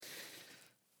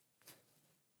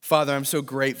Father, I'm so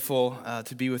grateful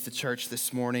to be with the church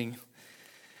this morning.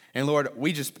 And Lord,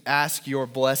 we just ask your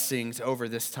blessings over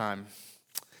this time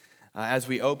as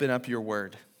we open up your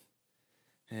word.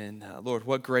 And Lord,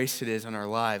 what grace it is in our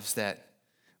lives that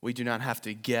we do not have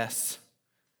to guess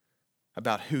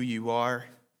about who you are.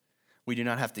 We do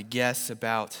not have to guess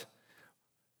about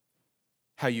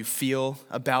how you feel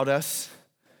about us.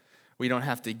 We don't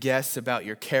have to guess about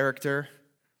your character.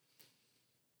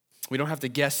 We don't have to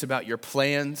guess about your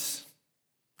plans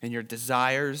and your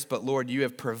desires, but Lord, you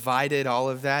have provided all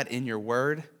of that in your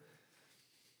word.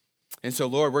 And so,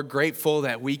 Lord, we're grateful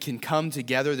that we can come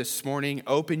together this morning,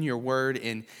 open your word,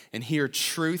 and hear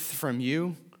truth from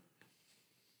you.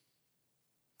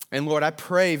 And Lord, I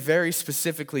pray very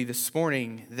specifically this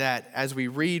morning that as we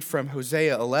read from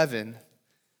Hosea 11,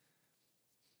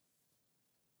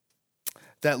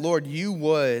 that, Lord, you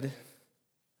would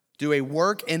do a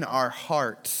work in our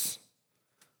hearts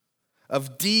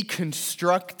of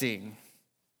deconstructing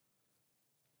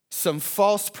some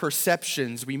false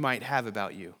perceptions we might have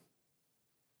about you.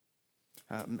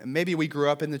 Maybe we grew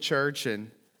up in the church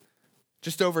and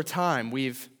just over time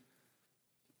we've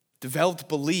developed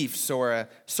beliefs or a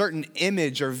certain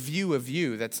image or view of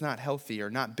you that's not healthy or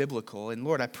not biblical. And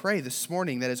Lord, I pray this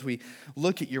morning that as we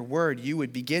look at your word, you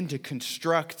would begin to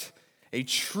construct a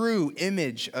true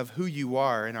image of who you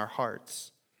are in our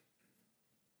hearts.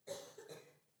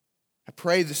 I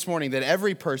pray this morning that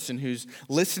every person who's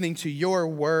listening to your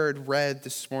word read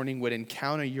this morning would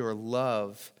encounter your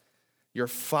love, your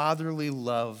fatherly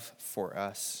love for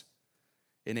us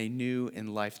in a new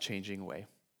and life-changing way.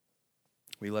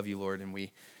 We love you, Lord, and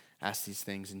we ask these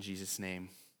things in Jesus' name.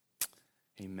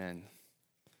 Amen.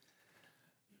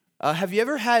 Have you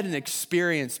ever had an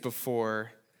experience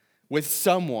before with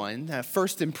someone, a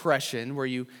first impression, where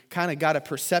you kind of got a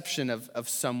perception of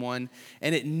someone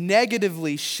and it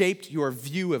negatively shaped your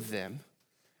view of them?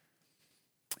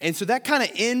 And so that kind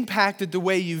of impacted the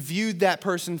way you viewed that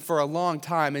person for a long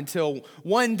time until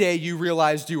one day you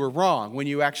realized you were wrong when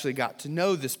you actually got to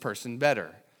know this person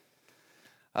better.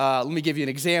 Let me give you an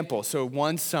example. So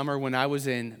one summer when I was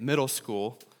in middle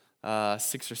school,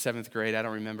 6th or 7th grade, I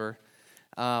don't remember,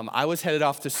 I was headed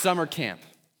off to summer camp.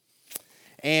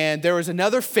 And there was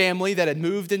another family that had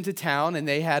moved into town, and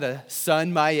they had a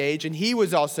son my age, and he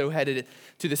was also headed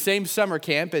to the same summer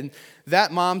camp. And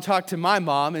that mom talked to my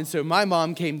mom, and so my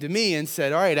mom came to me and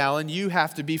said, "All right, Alan, you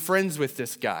have to be friends with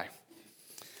this guy."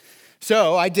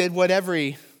 So I did what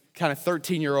every kind of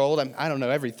 13-year-old, I don't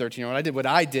know, every 13-year-old, I did what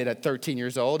I did at 13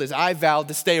 years old, is I vowed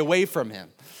to stay away from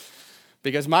him.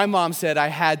 Because my mom said I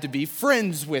had to be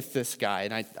friends with this guy,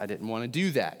 and I didn't want to do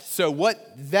that. So what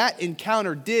that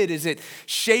encounter did is it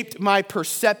shaped my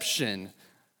perception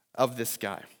of this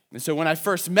guy. And so when I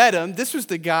first met him, this was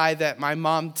the guy that my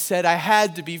mom said I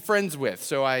had to be friends with,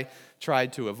 so I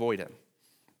tried to avoid him.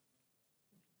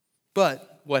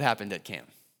 But what happened at camp?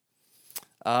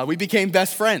 We became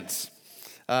best friends.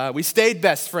 We stayed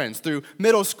best friends through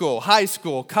middle school, high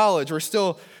school, college. We're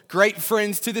still great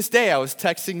friends to this day. I was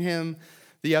texting him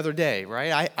the other day,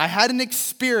 right? I had an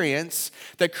experience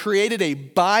that created a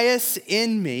bias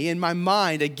in me, in my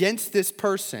mind, against this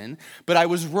person, but I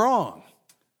was wrong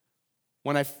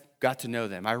when I got to know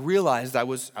them. I realized I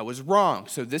was wrong.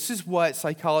 So this is what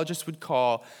psychologists would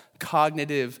call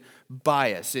cognitive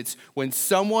bias. It's when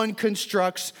someone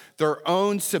constructs their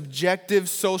own subjective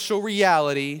social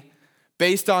reality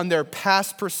based on their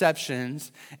past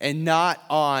perceptions and not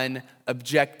on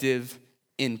objective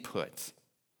input.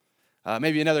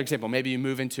 Maybe another example, maybe you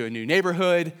move into a new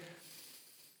neighborhood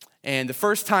and the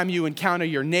first time you encounter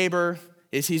your neighbor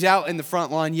is he's out in the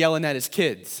front lawn yelling at his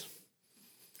kids.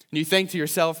 And you think to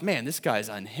yourself, man, this guy's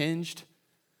unhinged.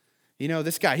 You know,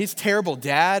 this guy, he's a terrible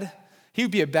dad. He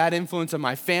would be a bad influence on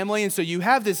my family. And so you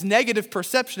have this negative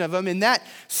perception of him, and that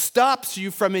stops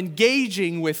you from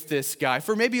engaging with this guy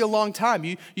for maybe a long time.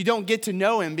 You don't get to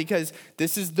know him because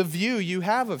this is the view you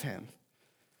have of him.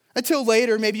 Until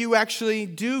later, maybe you actually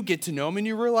do get to know him and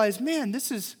you realize, man,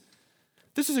 this is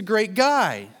a great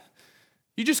guy.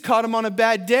 You just caught him on a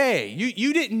bad day.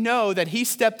 You didn't know that he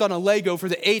stepped on a Lego for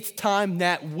the 8th time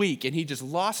that week and he just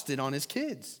lost it on his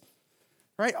kids.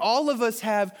 Right? All of us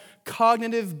have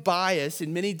cognitive bias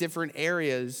in many different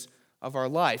areas of our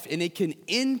life, and it can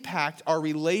impact our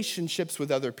relationships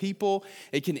with other people.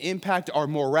 It can impact our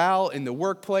morale in the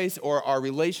workplace or our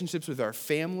relationships with our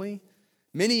family,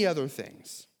 many other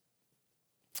things.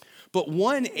 But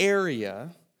one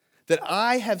area that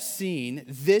I have seen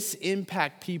this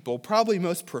impact people probably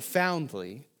most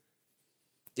profoundly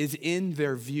is in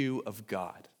their view of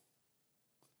God.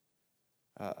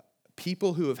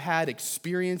 people who have had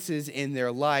experiences in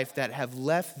their life that have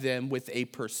left them with a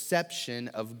perception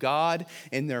of God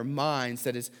in their minds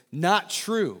that is not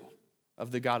true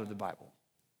of the God of the Bible.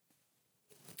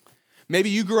 Maybe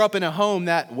you grew up in a home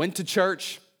that went to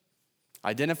church,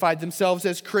 identified themselves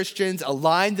as Christians,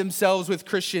 aligned themselves with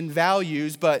Christian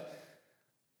values, but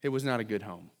it was not a good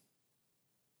home.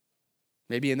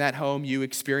 Maybe in that home you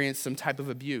experienced some type of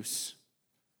abuse.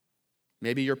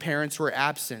 Maybe your parents were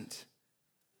absent.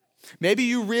 Maybe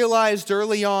you realized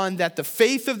early on that the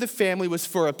faith of the family was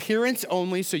for appearance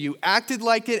only, so you acted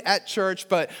like it at church,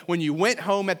 but when you went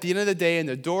home at the end of the day and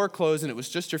the door closed and it was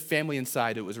just your family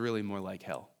inside, it was really more like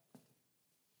hell.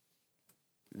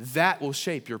 That will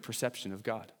shape your perception of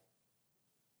God.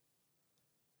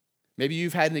 Maybe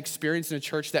you've had an experience in a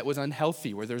church that was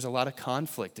unhealthy, where there's a lot of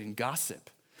conflict and gossip.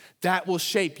 That will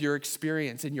shape your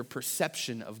experience and your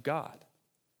perception of God.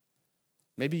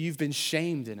 Maybe you've been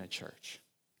shamed in a church.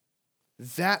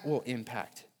 That will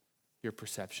impact your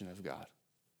perception of God.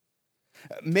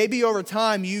 Maybe over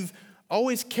time you've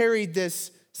always carried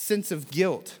this sense of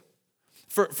guilt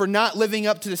for not living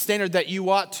up to the standard that you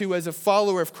ought to as a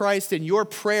follower of Christ, and your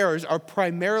prayers are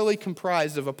primarily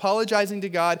comprised of apologizing to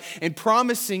God and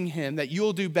promising Him that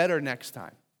you'll do better next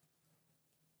time.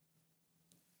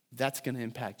 That's going to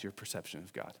impact your perception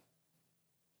of God.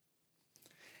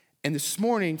 And this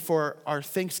morning for our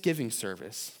Thanksgiving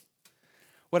service,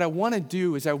 what I want to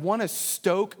do is I want to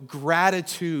stoke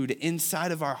gratitude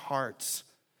inside of our hearts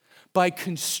by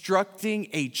constructing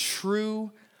a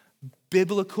true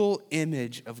biblical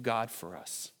image of God for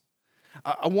us.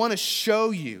 I want to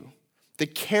show you the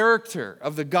character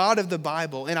of the God of the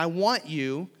Bible, and I want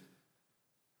you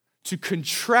to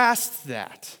contrast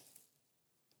that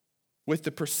with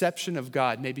the perception of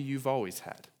God maybe you've always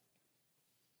had.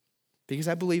 Because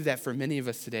I believe that for many of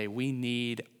us today, we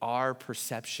need our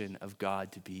perception of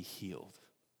God to be healed.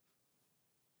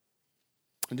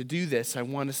 And to do this, I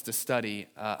want us to study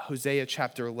Hosea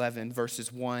chapter 11,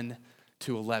 verses 1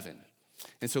 to 11.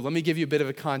 And so let me give you a bit of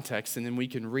a context, and then we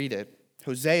can read it.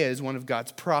 Hosea is one of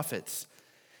God's prophets,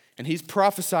 and he's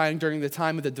prophesying during the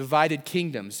time of the divided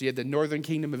kingdoms. You had the northern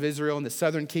kingdom of Israel and the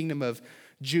southern kingdom of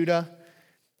Judah.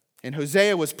 And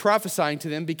Hosea was prophesying to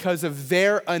them because of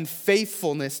their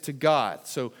unfaithfulness to God.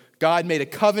 So God made a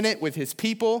covenant with his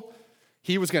people.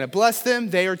 He was going to bless them.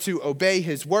 They are to obey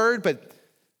his word, but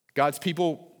God's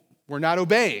people were not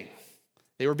obeying.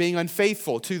 They were being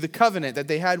unfaithful to the covenant that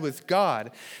they had with God.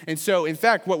 And so, in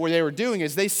fact, what they were doing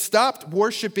is they stopped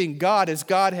worshiping God as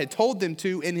God had told them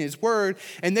to in his word,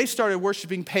 and they started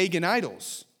worshiping pagan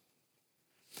idols.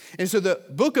 And so the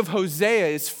book of Hosea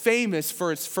is famous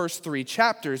for its first 3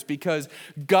 chapters because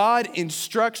God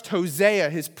instructs Hosea,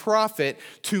 his prophet,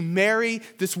 to marry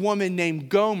this woman named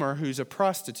Gomer, who's a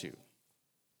prostitute.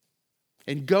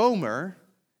 And Gomer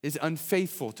is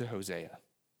unfaithful to Hosea.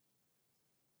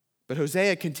 But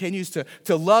Hosea continues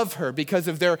to love her because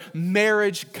of their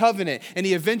marriage covenant, and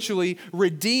he eventually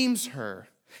redeems her.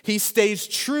 He stays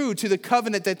true to the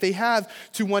covenant that they have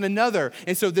to one another.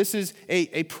 And so this is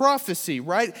a prophecy,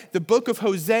 right? The book of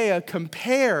Hosea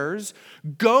compares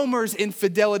Gomer's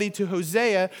infidelity to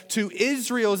Hosea to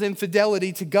Israel's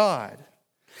infidelity to God.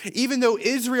 Even though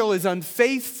Israel is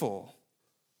unfaithful,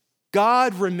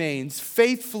 God remains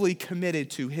faithfully committed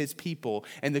to his people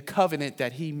and the covenant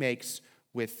that he makes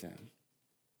with them.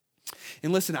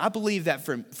 And listen, I believe that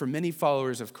for many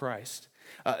followers of Christ,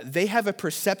 they have a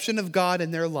perception of God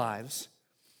in their lives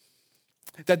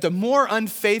that the more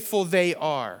unfaithful they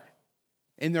are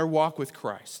in their walk with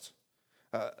Christ,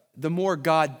 the more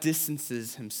God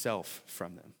distances himself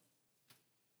from them.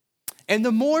 And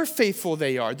the more faithful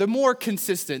they are, the more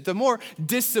consistent, the more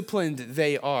disciplined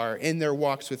they are in their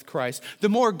walks with Christ, the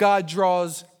more God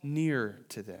draws near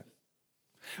to them.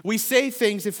 We say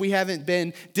things if we haven't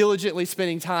been diligently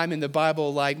spending time in the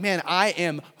Bible like, man, I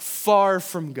am far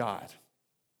from God.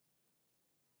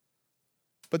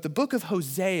 But the book of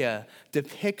Hosea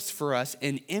depicts for us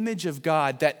an image of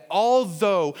God that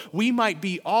although we might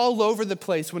be all over the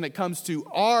place when it comes to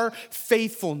our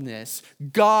faithfulness,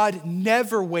 God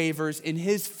never wavers in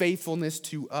his faithfulness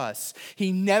to us.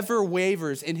 He never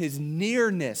wavers in his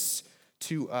nearness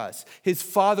to us, his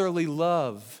fatherly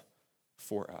love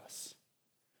for us.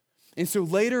 And so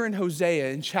later in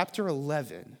Hosea, in chapter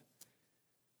 11,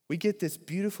 we get this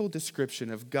beautiful description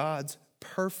of God's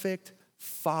perfect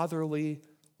fatherly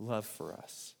love for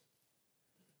us.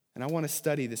 And I want to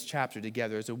study this chapter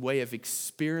together as a way of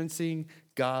experiencing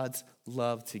God's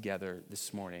love together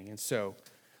this morning. And so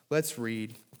let's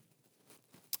read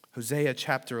Hosea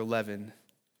chapter 11,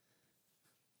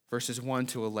 verses 1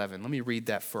 to 11. Let me read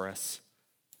that for us.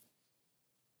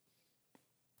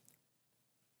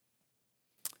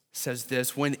 says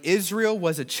this, "When Israel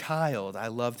was a child, I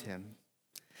loved him.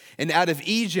 And out of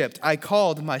Egypt I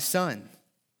called my son.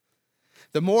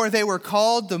 The more they were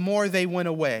called, the more they went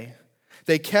away.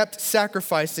 They kept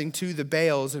sacrificing to the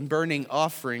Baals and burning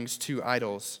offerings to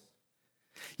idols.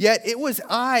 Yet it was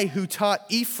I who taught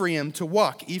Ephraim to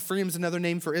walk." Ephraim's another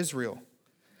name for Israel.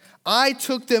 "I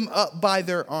took them up by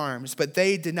their arms, but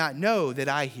they did not know that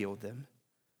I healed them.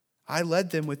 I led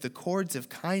them with the cords of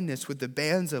kindness, with the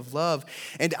bands of love,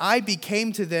 and I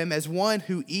became to them as one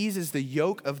who eases the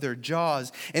yoke of their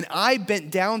jaws, and I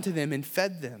bent down to them and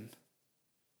fed them.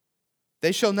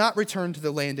 They shall not return to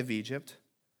the land of Egypt,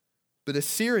 but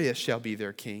Assyria shall be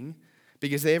their king,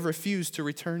 because they have refused to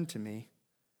return to me.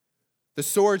 The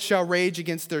sword shall rage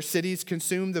against their cities,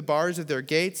 consume the bars of their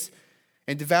gates,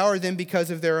 and devour them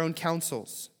because of their own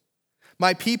counsels.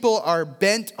 My people are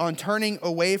bent on turning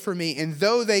away from me, and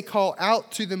though they call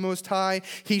out to the Most High,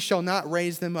 he shall not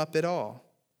raise them up at all.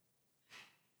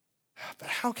 But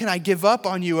how can I give up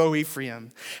on you, O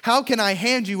Ephraim? How can I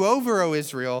hand you over, O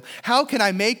Israel? How can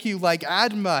I make you like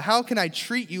Admah? How can I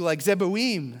treat you like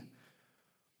Zeboim?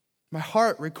 My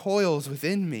heart recoils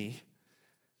within me.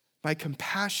 My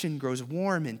compassion grows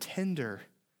warm and tender.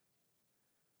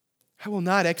 I will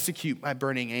not execute my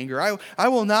burning anger. I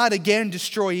will not again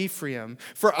destroy Ephraim,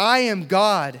 for I am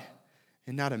God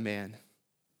and not a man,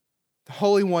 the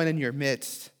Holy One in your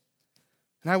midst,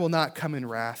 and I will not come in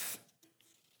wrath.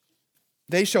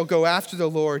 They shall go after the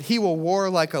Lord. He will roar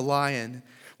like a lion.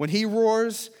 When he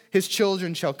roars, his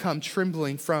children shall come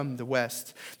trembling from the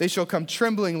west. They shall come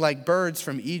trembling like birds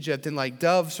from Egypt and like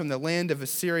doves from the land of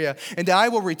Assyria, and I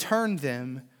will return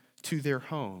them to their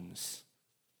homes,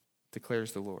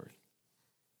 declares the Lord.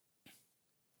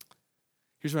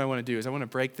 Here's what I want to do is I want to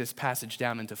break this passage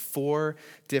down into 4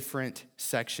 different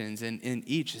sections. And in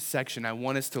each section, I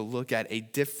want us to look at a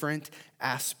different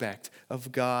aspect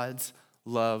of God's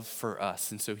love for us.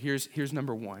 And so here's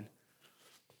number 1.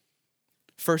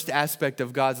 First aspect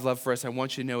of God's love for us I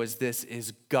want you to know is this,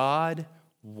 is God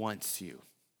wants you.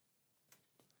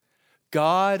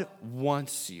 God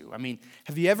wants you. I mean,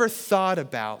 have you ever thought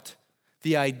about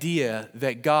the idea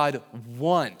that God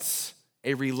wants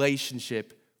a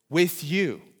relationship with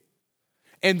you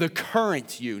and the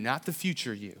current you, not the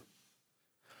future you?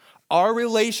 Our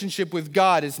relationship with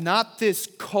God is not this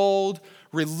cold,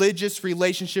 religious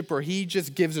relationship where he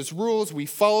just gives us rules, we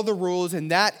follow the rules,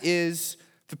 and that is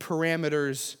the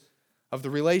parameters of the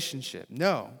relationship.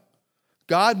 No.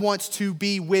 God wants to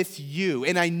be with you.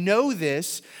 And I know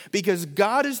this because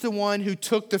God is the one who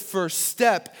took the first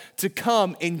step to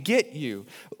come and get you.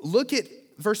 Look at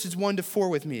verses 1-4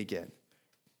 with me again.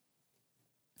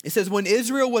 It says, "When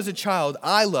Israel was a child,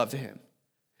 I loved him.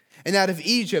 And out of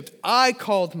Egypt, I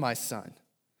called my son.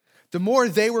 The more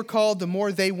they were called, the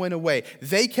more they went away.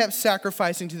 They kept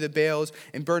sacrificing to the Baals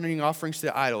and burning offerings to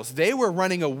the idols. They were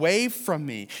running away from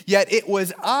me, yet it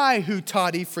was I who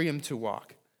taught Ephraim to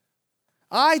walk.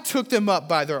 I took them up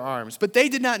by their arms, but they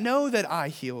did not know that I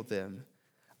healed them.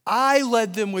 I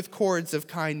led them with cords of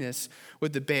kindness,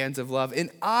 with the bands of love, and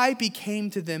I became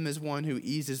to them as one who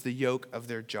eases the yoke of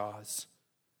their jaws.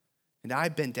 And I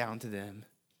bent down to them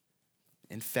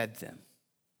and fed them."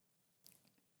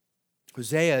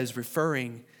 Hosea is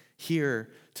referring here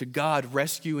to God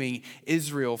rescuing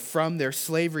Israel from their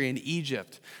slavery in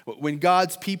Egypt. When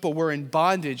God's people were in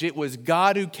bondage, it was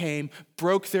God who came,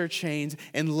 broke their chains,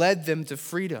 and led them to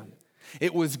freedom.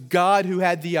 It was God who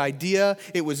had the idea,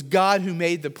 it was God who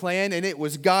made the plan, and it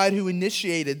was God who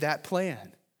initiated that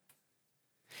plan.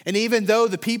 And even though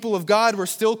the people of God were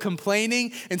still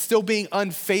complaining and still being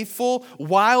unfaithful,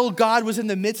 while God was in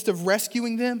the midst of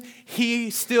rescuing them, he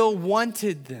still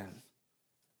wanted them.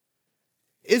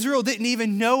 Israel didn't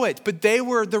even know it, but they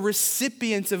were the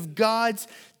recipients of God's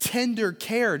tender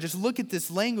care. Just look at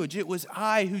this language. It was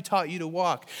I who taught you to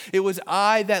walk. It was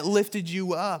I that lifted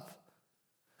you up.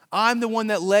 I'm the one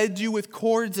that led you with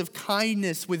cords of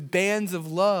kindness, with bands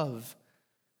of love.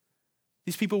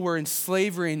 These people were in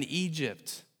slavery in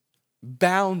Egypt,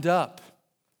 bound up.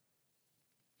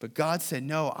 But God said,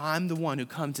 no, I'm the one who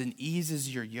comes and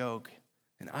eases your yoke.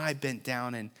 And I bent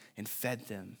down and fed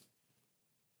them.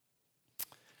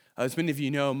 As many of you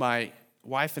know, my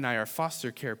wife and I are foster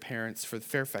care parents for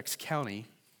Fairfax County.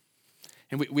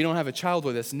 And we don't have a child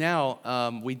with us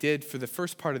now. We did for the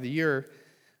first part of the year.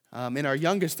 And our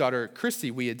youngest daughter,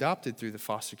 Christy, we adopted through the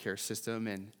foster care system.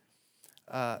 And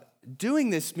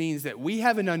doing this means that we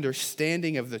have an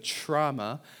understanding of the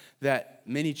trauma that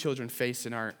many children face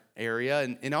in our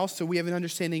area. And also we have an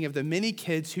understanding of the many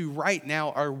kids who right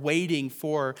now are waiting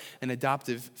for an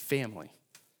adoptive family.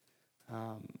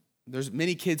 There's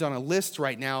many kids on a list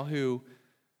right now who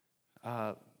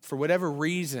for whatever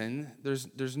reason,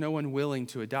 there's no one willing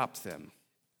to adopt them.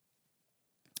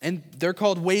 And they're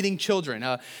called waiting children.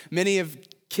 Many of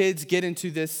kids get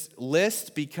into this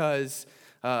list because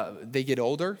they get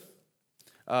older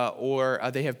or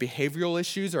they have behavioral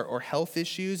issues or health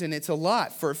issues. And it's a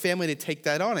lot for a family to take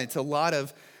that on. It's a lot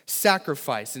of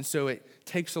sacrifice. And so it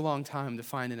takes a long time to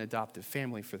find an adoptive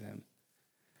family for them.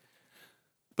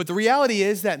 But the reality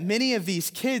is that many of these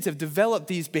kids have developed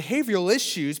these behavioral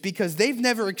issues because they've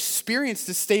never experienced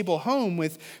a stable home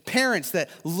with parents that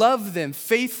love them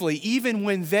faithfully, even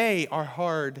when they are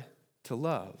hard to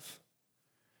love.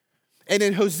 And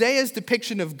in Hosea's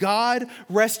depiction of God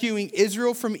rescuing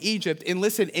Israel from Egypt, and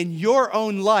listen, in your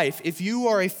own life, if you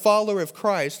are a follower of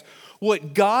Christ,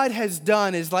 what God has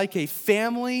done is like a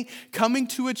family coming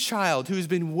to a child who's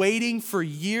been waiting for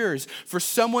years for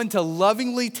someone to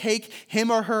lovingly take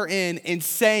him or her in and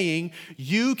saying,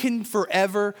 you can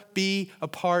forever be a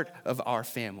part of our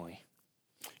family.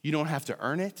 You don't have to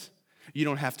earn it. You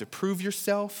don't have to prove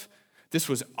yourself. This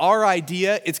was our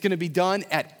idea. It's going to be done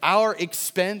at our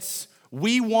expense.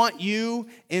 We want you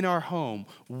in our home.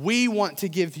 We want to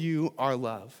give you our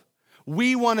love.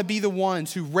 We want to be the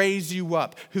ones who raise you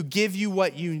up, who give you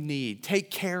what you need,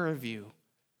 take care of you.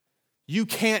 You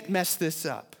can't mess this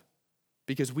up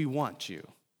because we want you.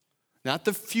 Not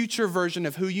the future version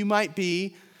of who you might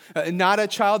be, not a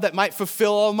child that might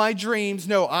fulfill all my dreams.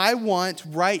 No, I want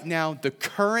right now the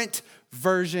current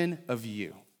version of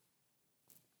you.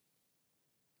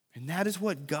 And that is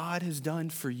what God has done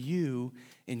for you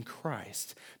in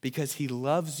Christ because he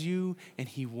loves you and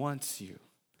he wants you.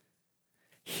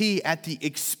 He, at the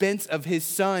expense of his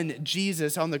son,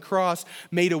 Jesus, on the cross,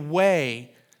 made a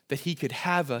way that he could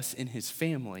have us in his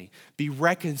family, be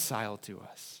reconciled to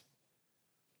us.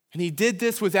 And he did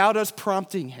this without us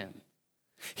prompting him.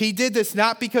 He did this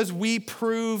not because we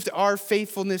proved our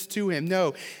faithfulness to him.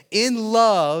 No, in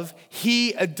love,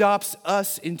 he adopts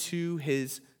us into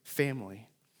his family.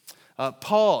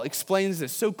 Paul explains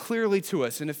this so clearly to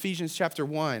us in Ephesians chapter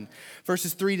 1,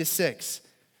 verses 3-6.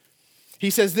 He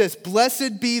says this,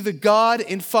 "Blessed be the God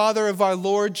and Father of our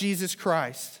Lord Jesus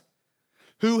Christ,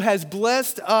 who has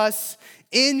blessed us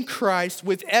in Christ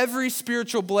with every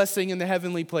spiritual blessing in the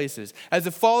heavenly places." As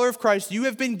a follower of Christ, you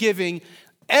have been giving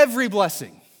every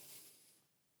blessing.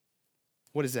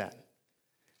 What is that?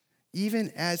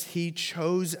 Even as he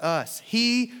chose us.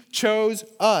 He chose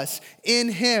us in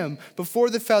him before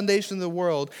the foundation of the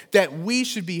world, that we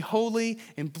should be holy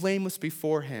and blameless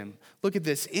before him. Look at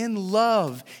this. In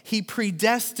love, he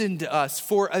predestined us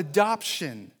for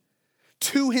adoption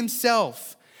to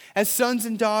himself as sons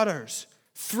and daughters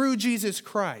through Jesus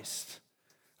Christ,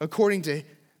 according to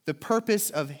the purpose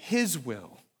of his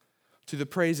will, to the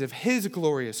praise of his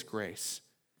glorious grace,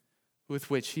 with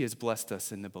which he has blessed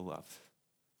us in the beloved.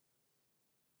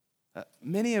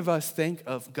 Many of us think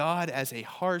of God as a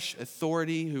harsh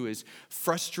authority who is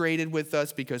frustrated with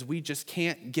us because we just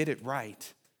can't get it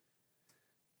right.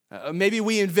 Maybe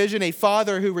we envision a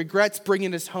father who regrets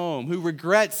bringing us home, who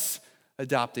regrets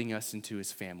adopting us into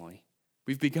his family.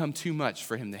 We've become too much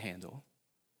for him to handle.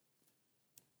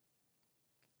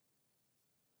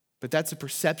 But that's a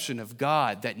perception of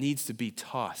God that needs to be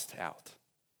tossed out.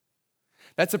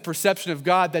 That's a perception of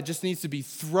God that just needs to be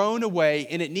thrown away,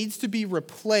 and it needs to be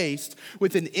replaced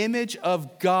with an image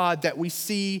of God that we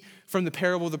see from the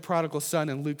parable of the prodigal son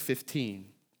in Luke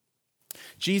 15.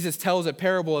 Jesus tells a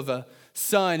parable of a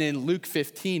son in Luke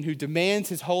 15 who demands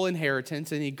his whole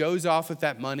inheritance, and he goes off with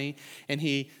that money, and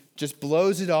he just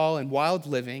blows it all in wild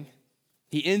living.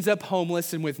 He ends up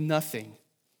homeless and with nothing.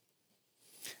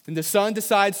 And the son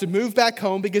decides to move back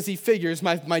home because he figures,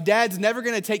 my dad's never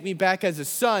going to take me back as a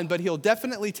son, but he'll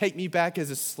definitely take me back as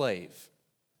a slave.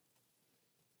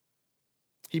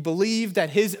 He believed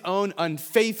that his own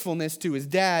unfaithfulness to his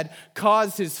dad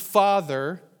caused his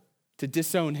father to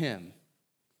disown him.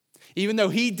 Even though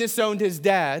he disowned his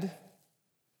dad,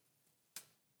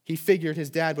 he figured his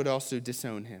dad would also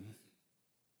disown him.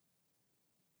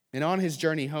 And on his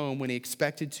journey home, when he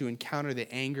expected to encounter the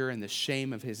anger and the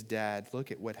shame of his dad, look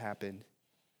at what happened.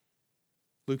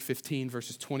 Luke 15,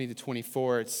 verses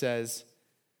 20-24, it says,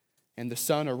 "And the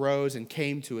son arose and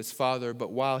came to his father,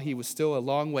 but while he was still a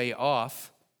long way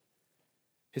off,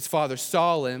 his father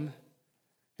saw him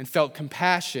and felt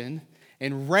compassion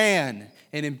and ran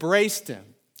and embraced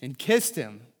him and kissed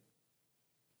him.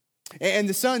 And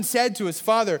the son said to his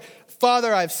father,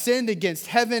 'Father, I've sinned against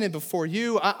heaven and before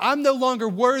you. I'm no longer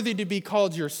worthy to be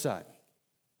called your son.'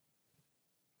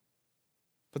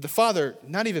 But the father,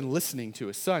 not even listening to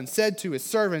his son, said to his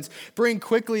servants, "Bring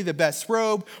quickly the best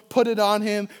robe, put it on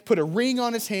him, put a ring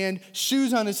on his hand,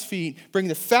 shoes on his feet, bring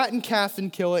the fattened calf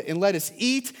and kill it, and let us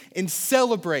eat and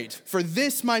celebrate. For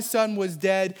this my son was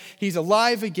dead, he's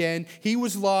alive again, he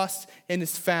was lost and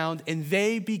is found." And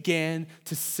they began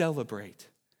to celebrate.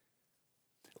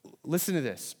 Listen to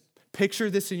this. Picture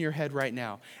this in your head right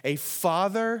now. A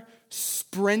father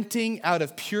sprinting out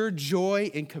of pure joy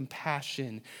and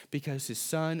compassion because his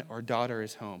son or daughter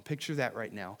is home. Picture that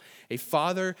right now. A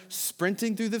father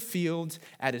sprinting through the fields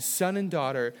at his son and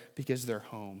daughter because they're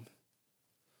home.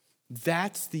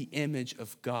 That's the image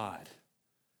of God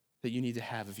that you need to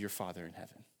have of your Father in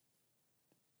heaven.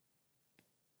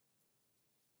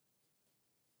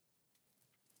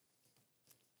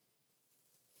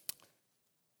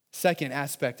 Second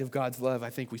aspect of God's love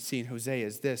I think we see in Hosea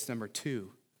is this, number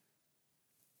 2.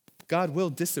 God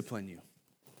will discipline you.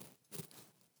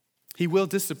 He will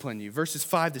discipline you. Verses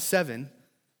 5-7.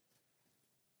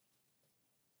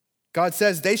 God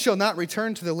says, "They shall not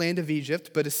return to the land of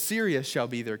Egypt, but Assyria shall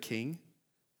be their king,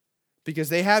 because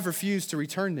they have refused to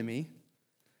return to me.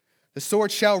 The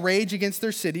sword shall rage against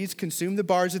their cities, consume the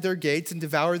bars of their gates, and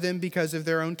devour them because of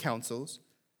their own counsels.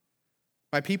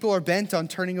 My people are bent on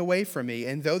turning away from me,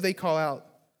 and though they call out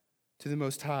to the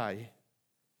Most High,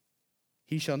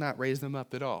 he shall not raise them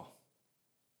up at all."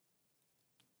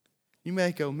 You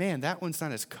may go, "Man, that one's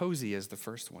not as cozy as the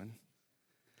first one."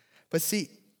 But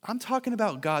see, I'm talking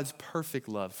about God's perfect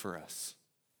love for us.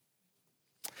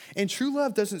 And true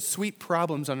love doesn't sweep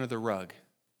problems under the rug.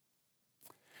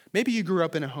 Maybe you grew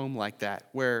up in a home like that,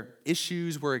 where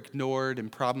issues were ignored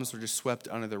and problems were just swept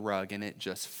under the rug, and it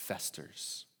just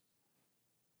festers.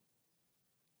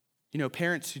 You know,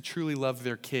 parents who truly love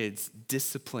their kids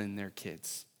discipline their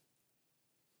kids,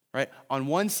 right? On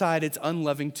one side, it's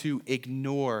unloving to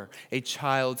ignore a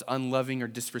child's unloving or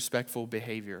disrespectful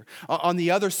behavior. On the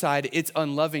other side, it's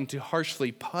unloving to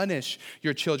harshly punish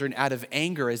your children out of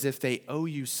anger as if they owe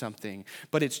you something.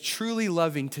 But it's truly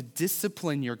loving to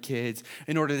discipline your kids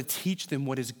in order to teach them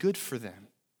what is good for them.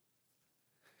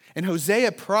 And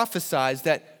Hosea prophesies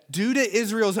that due to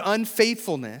Israel's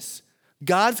unfaithfulness,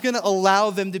 God's going to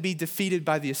allow them to be defeated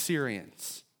by the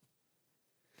Assyrians.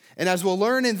 And as we'll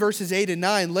learn in verses 8 and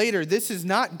 9 later, this is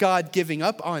not God giving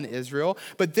up on Israel,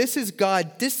 but this is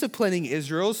God disciplining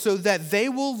Israel so that they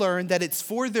will learn that it's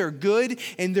for their good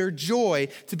and their joy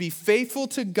to be faithful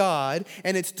to God,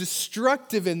 and it's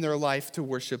destructive in their life to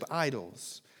worship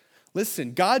idols.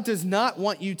 Listen, God does not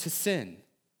want you to sin.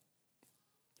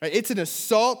 It's an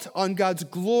assault on God's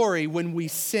glory when we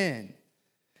sin.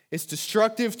 It's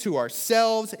destructive to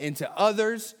ourselves and to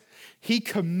others. He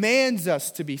commands us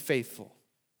to be faithful.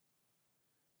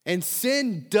 And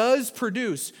sin does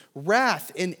produce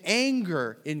wrath and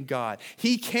anger in God.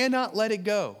 He cannot let it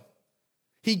go.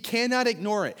 He cannot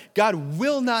ignore it. God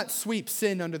will not sweep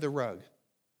sin under the rug,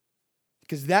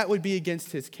 because that would be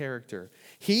against his character.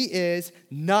 He is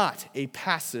not a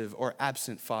passive or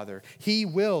absent father. He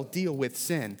will deal with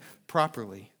sin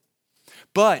properly.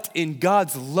 But in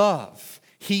God's love,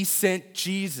 he sent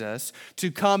Jesus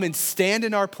to come and stand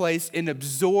in our place and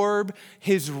absorb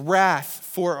his wrath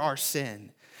for our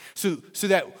sin. So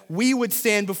that we would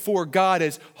stand before God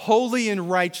as holy and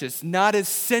righteous, not as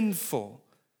sinful.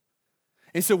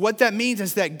 And so what that means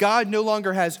is that God no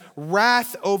longer has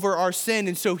wrath over our sin,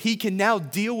 and so he can now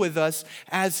deal with us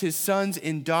as his sons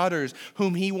and daughters,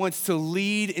 whom he wants to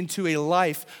lead into a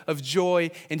life of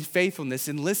joy and faithfulness.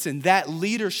 And listen, that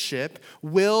leadership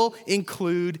will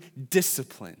include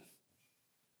discipline.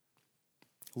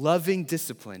 Loving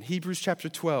discipline. Hebrews chapter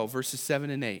 12, verses 7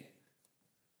 and 8.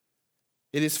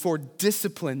 It is for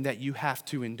discipline that you have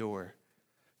to endure.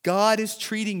 God is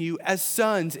treating you as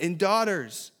sons and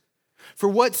daughters. For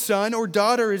what son or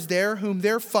daughter is there whom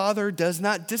their father does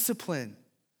not discipline?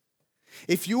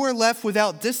 If you are left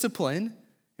without discipline,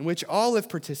 in which all have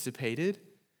participated,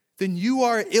 then you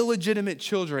are illegitimate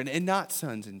children and not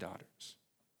sons and daughters.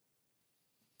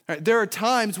 There are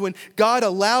times when God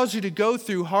allows you to go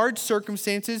through hard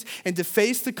circumstances and to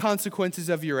face the consequences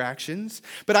of your actions.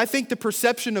 But I think the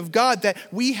perception of God that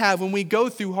we have when we go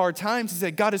through hard times is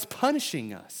that God is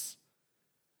punishing us.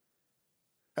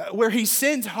 Where he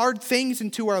sends hard things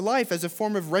into our life as a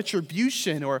form of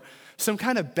retribution or some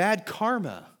kind of bad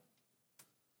karma.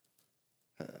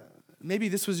 Maybe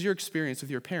this was your experience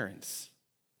with your parents.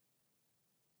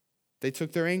 They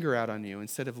took their anger out on you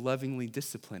instead of lovingly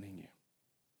disciplining you.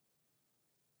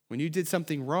 When you did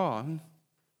something wrong,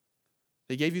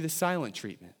 they gave you the silent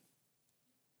treatment.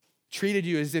 Treated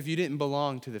you as if you didn't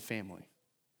belong to the family.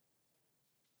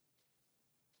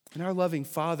 And our loving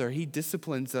Father, he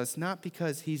disciplines us not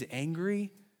because he's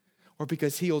angry, or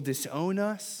because he'll disown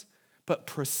us, but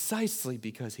precisely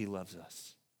because he loves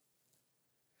us.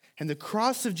 And the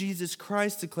cross of Jesus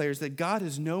Christ declares that God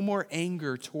has no more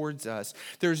anger towards us.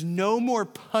 There's no more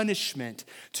punishment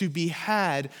to be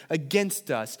had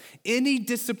against us. Any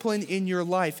discipline in your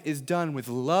life is done with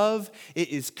love, it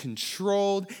is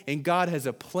controlled, and God has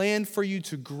a plan for you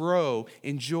to grow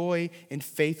in joy and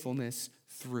faithfulness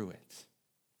through it.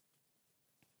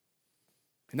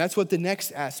 And that's what the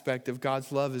next aspect of God's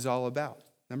love is all about.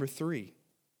 Number 3.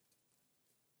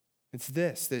 It's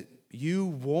this, that you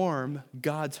warm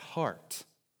God's heart.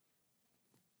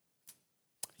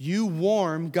 You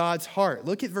warm God's heart.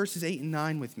 Look at verses 8 and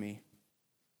 9 with me.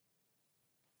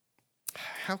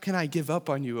 How can I give up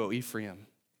on you, O Ephraim?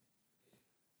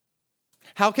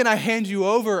 How can I hand you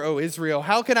over, O Israel?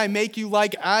 How can I make you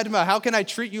like Admah? How can I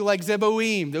treat you like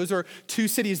Zeboim? Those are 2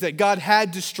 cities that God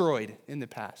had destroyed in the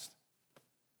past.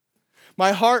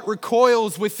 My heart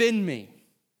recoils within me.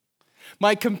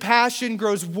 My compassion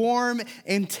grows warm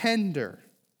and tender.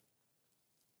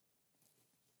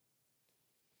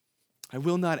 I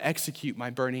will not execute my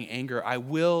burning anger. I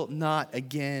will not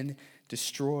again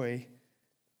destroy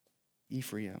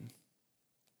Ephraim.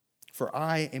 For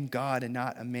I am God and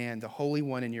not a man, the Holy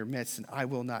One in your midst, and I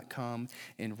will not come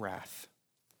in wrath.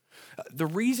 The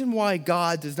reason why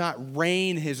God does not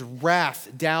rain his wrath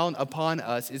down upon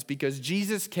us is because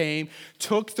Jesus came,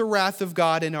 took the wrath of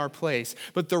God in our place.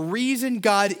 But the reason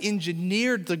God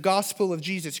engineered the gospel of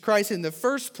Jesus Christ in the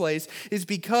first place is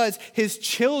because his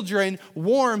children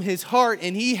warm his heart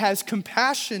and he has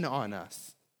compassion on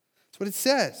us. That's what it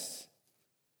says.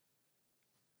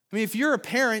 I mean, if you're a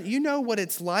parent, you know what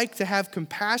it's like to have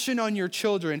compassion on your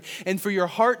children and for your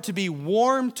heart to be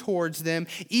warm towards them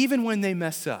even when they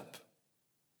mess up.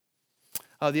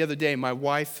 The other day, my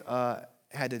wife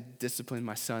had to discipline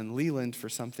my son, Leland, for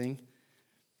something.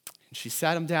 And she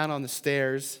sat him down on the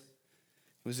stairs,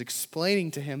 was explaining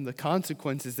to him the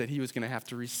consequences that he was going to have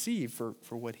to receive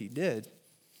for what he did.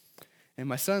 And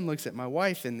my son looks at my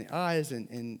wife in the eyes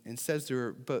and says to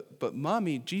her, but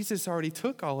Mommy, Jesus already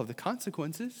took all of the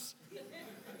consequences.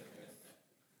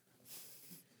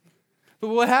 But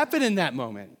what happened in that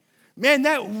moment? Man,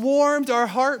 that warmed our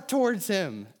heart towards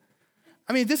him.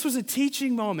 I mean, this was a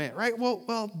teaching moment, right?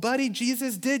 Well, buddy,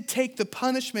 Jesus did take the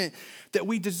punishment that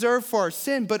we deserve for our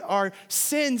sin, but our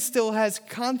sin still has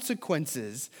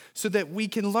consequences so that we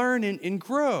can learn and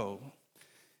grow.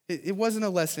 It wasn't a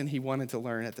lesson he wanted to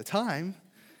learn at the time.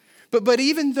 But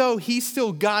even though he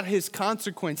still got his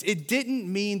consequence, it didn't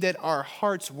mean that our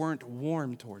hearts weren't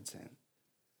warm towards him.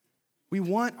 We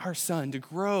want our son to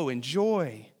grow in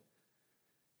joy.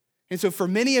 And so for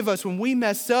many of us, when we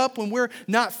mess up, when we're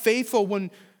not faithful, when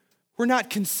we're not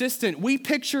consistent, we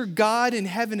picture God in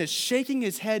heaven as shaking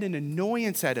his head in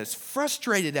annoyance at us,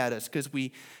 frustrated at us because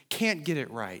we can't get it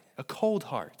right, a cold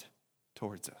heart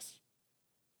towards us.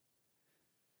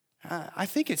 I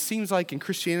think it seems like in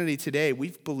Christianity today, we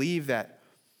believe that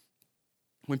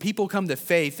when people come to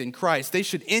faith in Christ, they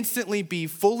should instantly be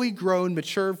fully grown,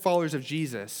 mature followers of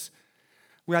Jesus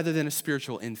rather than a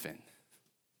spiritual infant.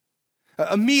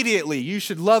 Immediately, you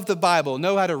should love the Bible,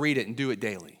 know how to read it, and do it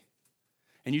daily.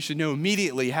 And you should know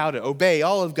immediately how to obey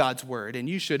all of God's word. And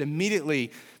you should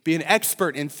immediately be an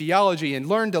expert in theology and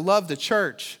learn to love the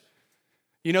church.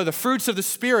 You know, the fruits of the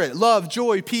Spirit, love,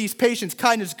 joy, peace, patience,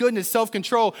 kindness, goodness,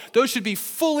 self-control, those should be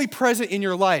fully present in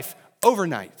your life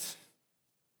overnight.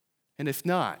 And if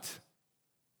not,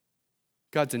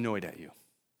 God's annoyed at you.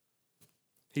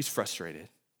 He's frustrated.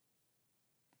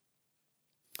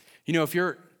 You know, if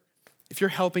you're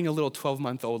helping a little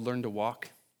 12-month-old learn to walk,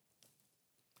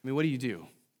 I mean, what do?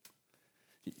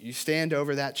 You stand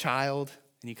over that child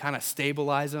and you kind of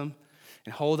stabilize them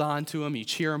and hold on to them. You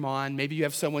cheer them on. Maybe you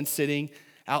have someone sitting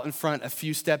out in front a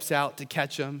few steps out to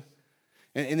catch them.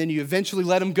 And then you eventually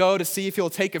let him go to see if he'll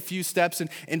take a few steps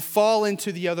and fall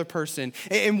into the other person.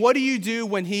 And what do you do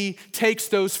when he takes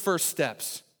those first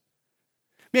steps?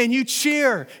 Man, you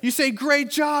cheer. You say,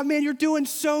 great job, man, you're doing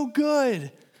so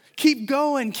good. Keep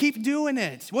going, keep doing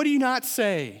it. What do you not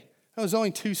say? That was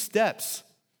only 2 steps.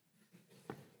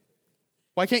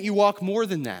 Why can't you walk more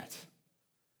than that?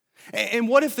 And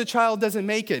what if the child doesn't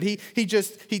make it?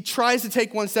 He tries to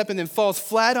take 1 step and then falls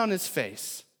flat on his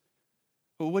face.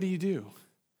 Well, what do?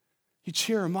 You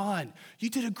cheer him on. You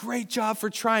did a great job for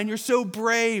trying. You're so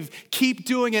brave. Keep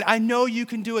doing it. I know you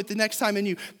can do it the next time. And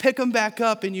you pick him back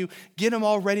up and you get him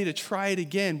all ready to try it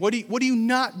again. What do you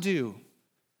not do?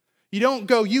 You don't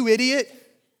go, you idiot.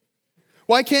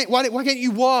 Why can't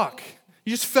you walk?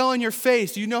 You just fell on your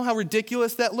face. Do you know how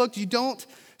ridiculous that looked? You don't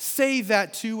Say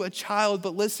that to a child.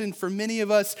 But listen, for many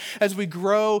of us, as we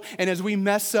grow and as we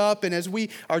mess up and as we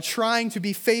are trying to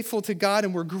be faithful to God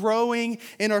and we're growing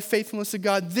in our faithfulness to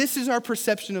God, this is our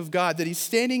perception of God, that he's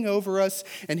standing over us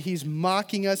and he's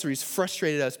mocking us or he's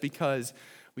frustrated us because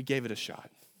we gave it a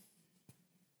shot.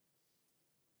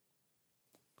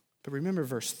 But remember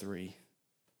verse 3.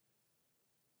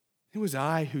 It was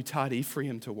I who taught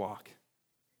Ephraim to walk.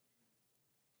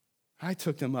 I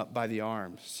took them up by the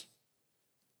arms.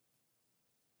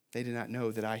 They did not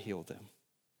know that I healed them.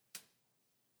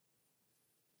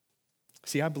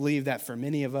 See, I believe that for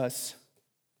many of us,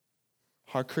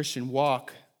 our Christian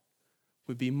walk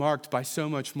would be marked by so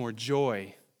much more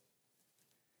joy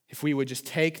if we would just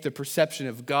take the perception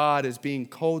of God as being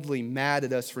coldly mad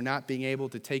at us for not being able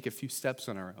to take a few steps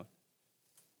on our own.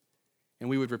 And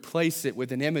we would replace it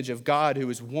with an image of God who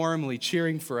is warmly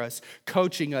cheering for us,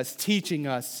 coaching us, teaching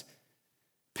us,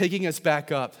 picking us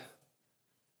back up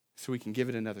so we can give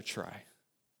it another try.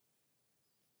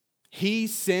 He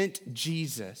sent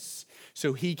Jesus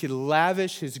so he could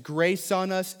lavish his grace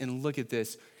on us, and look at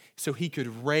this, so he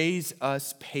could raise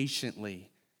us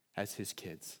patiently as his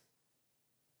kids.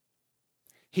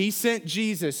 He sent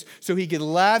Jesus so he could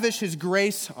lavish his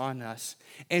grace on us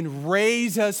and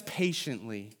raise us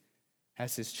patiently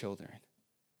as his children.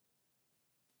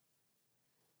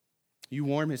 You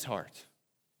warm his heart,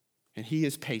 and he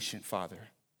is patient, Father.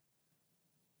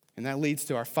 And that leads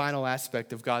to our final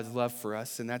aspect of God's love for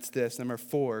us, and that's this. Number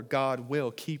 4, God will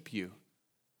keep you.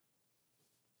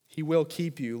 He will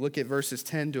keep you. Look at verses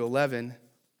 10 to 11.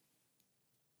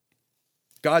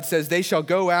 God says, they shall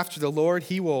go after the Lord.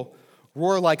 He will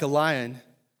roar like a lion,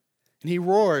 and he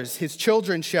roars. His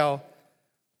children shall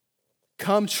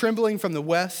come trembling from the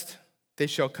west. They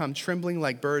shall come trembling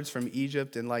like birds from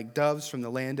Egypt and like doves from the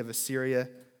land of Assyria.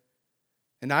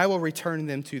 And I will return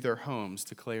them to their homes,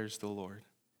 declares the Lord.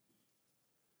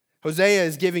 Hosea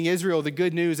is giving Israel the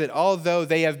good news that although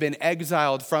they have been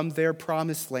exiled from their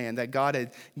promised land that God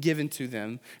had given to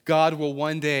them, God will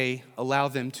one day allow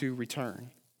them to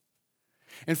return.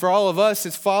 And for all of us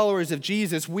as followers of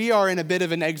Jesus, we are in a bit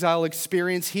of an exile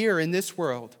experience here in this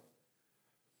world.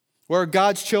 We're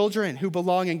God's children who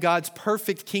belong in God's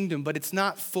perfect kingdom, but it's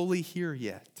not fully here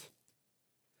yet.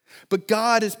 But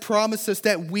God has promised us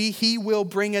that he will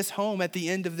bring us home at the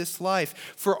end of this life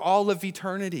for all of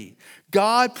eternity.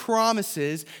 God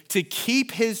promises to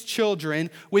keep his children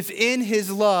within his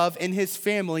love and his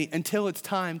family until it's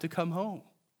time to come home.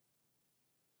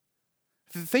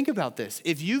 Think about this.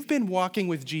 If you've been walking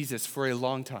with Jesus for a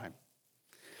long time,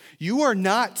 you are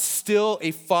not still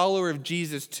a follower of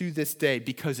Jesus to this day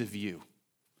because of you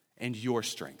and your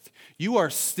strength. You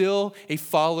are still a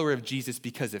follower of Jesus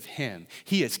because of him.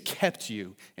 He has kept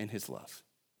you in his love.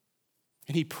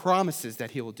 And he promises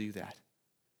that he will do that.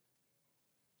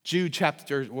 Jude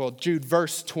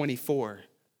verse 24.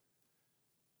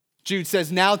 Jude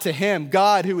says, now to him,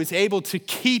 God, who is able to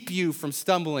keep you from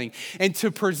stumbling and to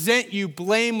present you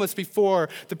blameless before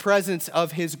the presence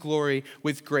of his glory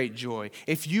with great joy.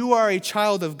 If you are a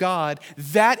child of God,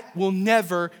 that will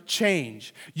never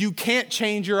change. You can't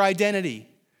change your identity.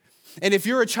 And if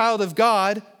you're a child of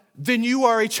God, then you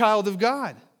are a child of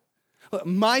God.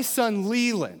 My son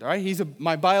Leland, all right, he's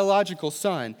my biological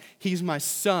son. He's my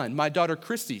son. My daughter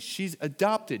Christy, she's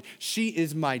adopted. She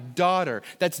is my daughter.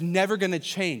 That's never going to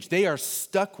change. They are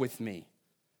stuck with me.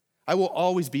 I will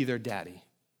always be their daddy,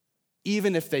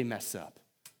 even if they mess up,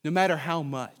 no matter how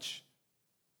much.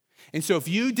 And so if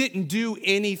you didn't do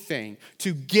anything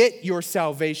to get your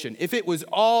salvation, if it was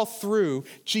all through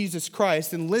Jesus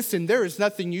Christ, then listen, there is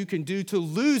nothing you can do to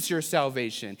lose your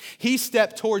salvation. He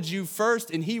stepped towards you first,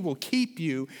 and he will keep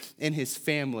you in his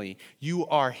family. You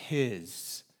are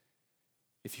his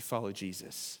if you follow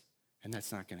Jesus, and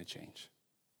that's not going to change.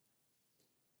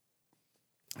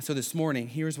 So this morning,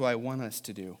 here's what I want us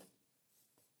to do.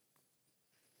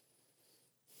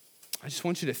 I just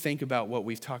want you to think about what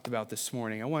we've talked about this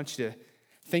morning. I want you to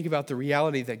think about the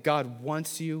reality that God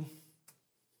wants you,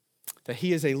 that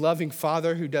he is a loving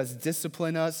father who does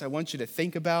discipline us. I want you to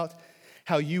think about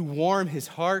how you warm his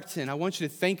heart, and I want you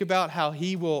to think about how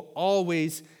he will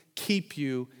always keep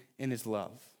you in his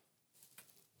love.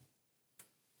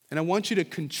 And I want you to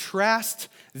contrast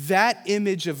that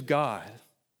image of God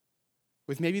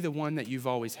with maybe the one that you've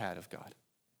always had of God,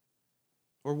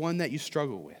 or one that you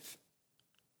struggle with.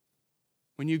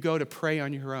 When you go to pray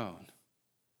on your own,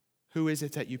 who is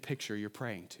it that you picture you're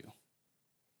praying to?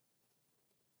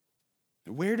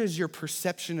 Where does your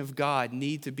perception of God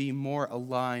need to be more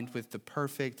aligned with the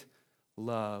perfect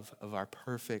love of our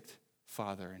perfect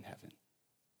Father in heaven?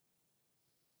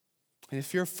 And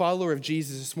if you're a follower of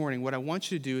Jesus this morning, what I want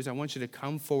you to do is I want you to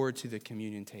come forward to the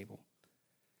communion table.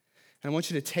 And I want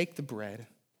you to take the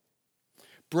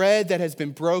bread that has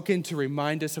been broken to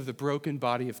remind us of the broken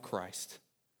body of Christ.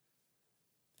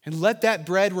 And let that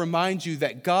bread remind you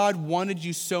that God wanted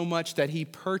you so much that he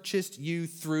purchased you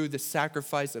through the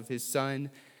sacrifice of his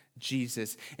son,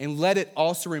 Jesus. And let it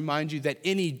also remind you that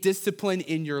any discipline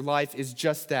in your life is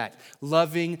just that,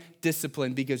 loving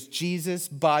discipline, because Jesus'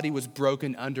 body was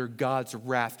broken under God's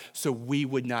wrath, so we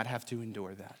would not have to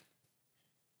endure that.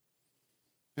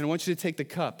 And I want you to take the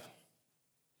cup.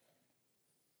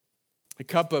 A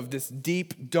cup of this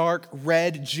deep, dark,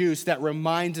 red juice that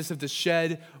reminds us of the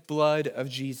shed blood of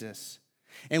Jesus.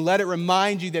 And let it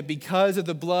remind you that because of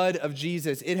the blood of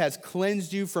Jesus, it has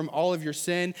cleansed you from all of your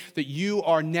sin, that you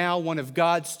are now one of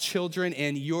God's children,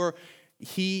 and you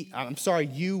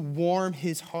warm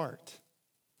his heart.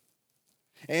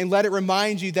 And let it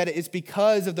remind you that it's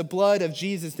because of the blood of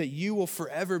Jesus that you will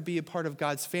forever be a part of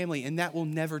God's family, and that will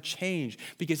never change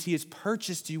because he has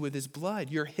purchased you with his blood.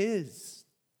 You're his.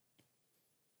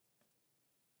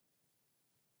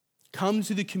 Come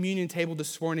to the communion table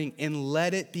this morning and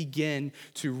let it begin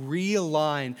to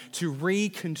realign, to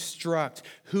reconstruct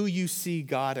who you see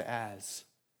God as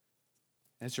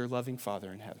your loving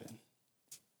Father in heaven.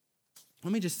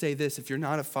 Let me just say this, if you're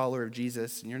not a follower of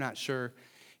Jesus and you're not sure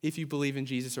if you believe in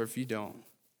Jesus or if you don't,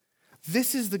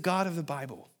 this is the God of the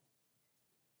Bible.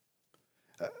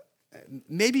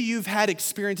 Maybe you've had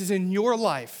experiences in your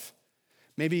life,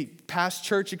 maybe past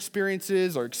church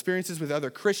experiences or experiences with other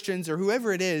Christians or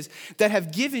whoever it is that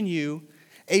have given you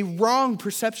a wrong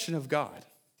perception of God.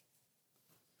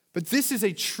 But this is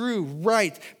a true,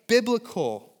 right,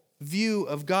 biblical view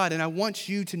of God. And I want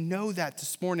you to know that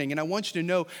this morning. And I want you to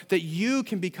know that you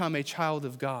can become a child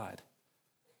of God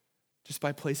just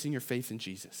by placing your faith in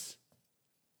Jesus.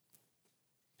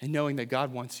 And knowing that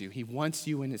God wants you. He wants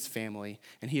you in his family.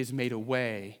 And he has made a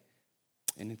way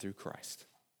in and through Christ.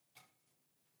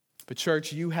 But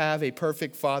church, you have a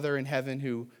perfect Father in heaven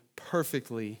who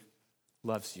perfectly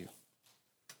loves you.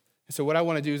 And so what I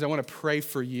want to do is I want to pray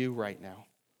for you right now,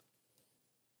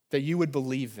 that you would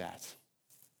believe that.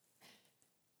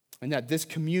 And that this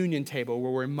communion table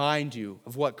will remind you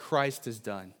of what Christ has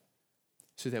done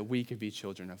so that we could be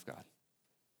children of God.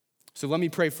 So let me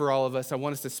pray for all of us. I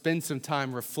want us to spend some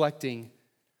time reflecting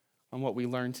on what we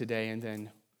learned today, and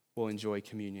then we'll enjoy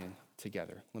communion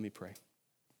together. Let me pray.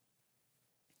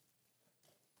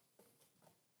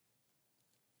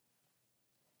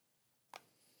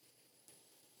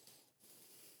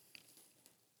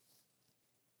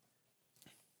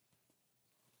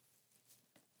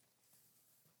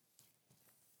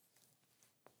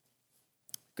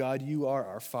 God, you are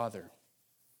our Father.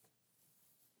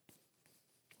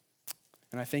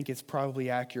 And I think it's probably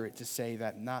accurate to say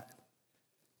that not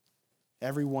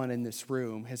everyone in this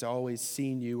room has always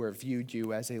seen you or viewed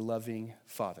you as a loving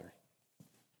Father.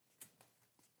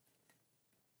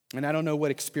 And I don't know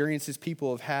what experiences people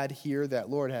have had here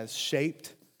that, Lord, has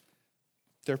shaped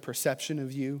their perception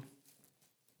of you.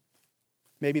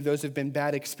 Maybe those have been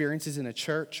bad experiences in a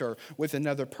church or with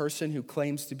another person who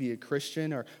claims to be a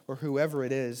Christian or whoever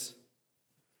it is.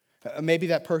 Maybe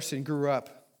that person grew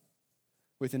up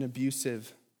with an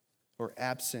abusive or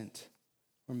absent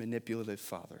or manipulative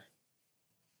father.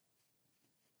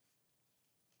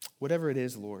 Whatever it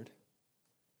is, Lord.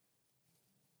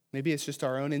 Maybe it's just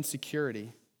our own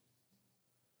insecurity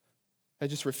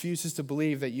that just refuses to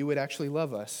believe that you would actually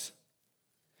love us.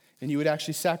 And you would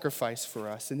actually sacrifice for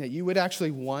us, and that you would actually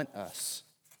want us.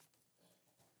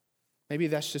 Maybe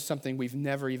that's just something we've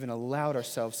never even allowed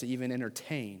ourselves to even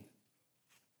entertain.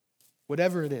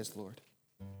 Whatever it is, Lord,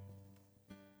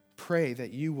 pray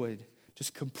that you would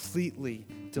just completely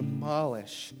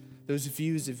demolish those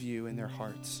views of you in their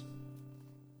hearts.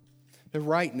 That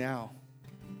right now,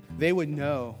 they would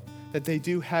know that they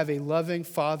do have a loving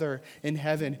Father in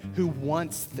heaven who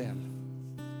wants them,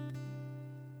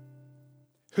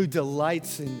 who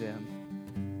delights in them,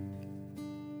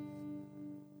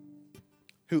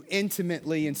 who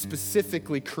intimately and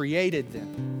specifically created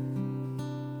them.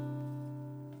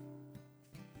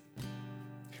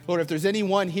 Lord, if there's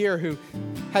anyone here who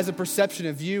has a perception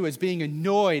of you as being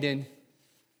annoyed and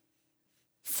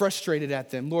frustrated at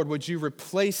them, Lord, would you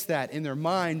replace that in their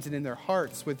minds and in their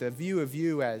hearts with a view of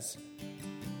you as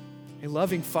a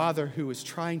loving Father who is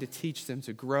trying to teach them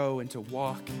to grow and to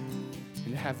walk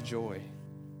and to have joy.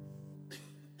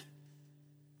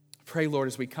 Pray, Lord,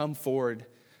 as we come forward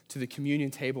to the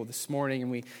communion table this morning and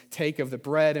we take of the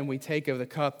bread and we take of the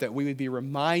cup, that we would be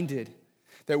reminded,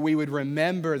 that we would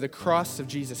remember the cross of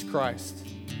Jesus Christ,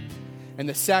 and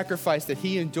the sacrifice that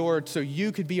he endured so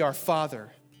you could be our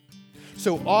Father.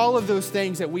 So all of those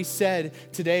things that we said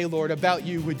today, Lord, about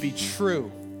you would be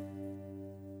true.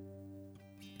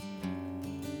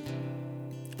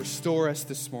 Restore us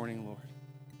this morning, Lord.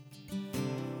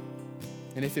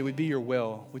 And if it would be your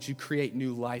will, would you create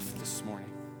new life this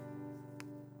morning?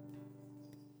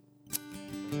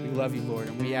 We love you, Lord,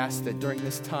 and we ask that during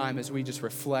this time as we just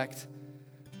reflect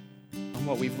on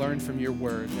what we've learned from your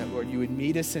word, that, Lord, you would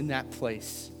meet us in that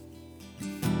place.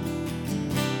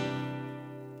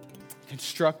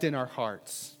 Construct in our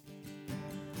hearts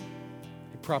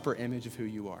a proper image of who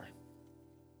you are.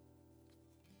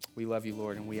 We love you,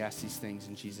 Lord, and we ask these things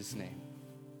in Jesus' name.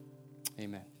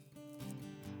 Amen.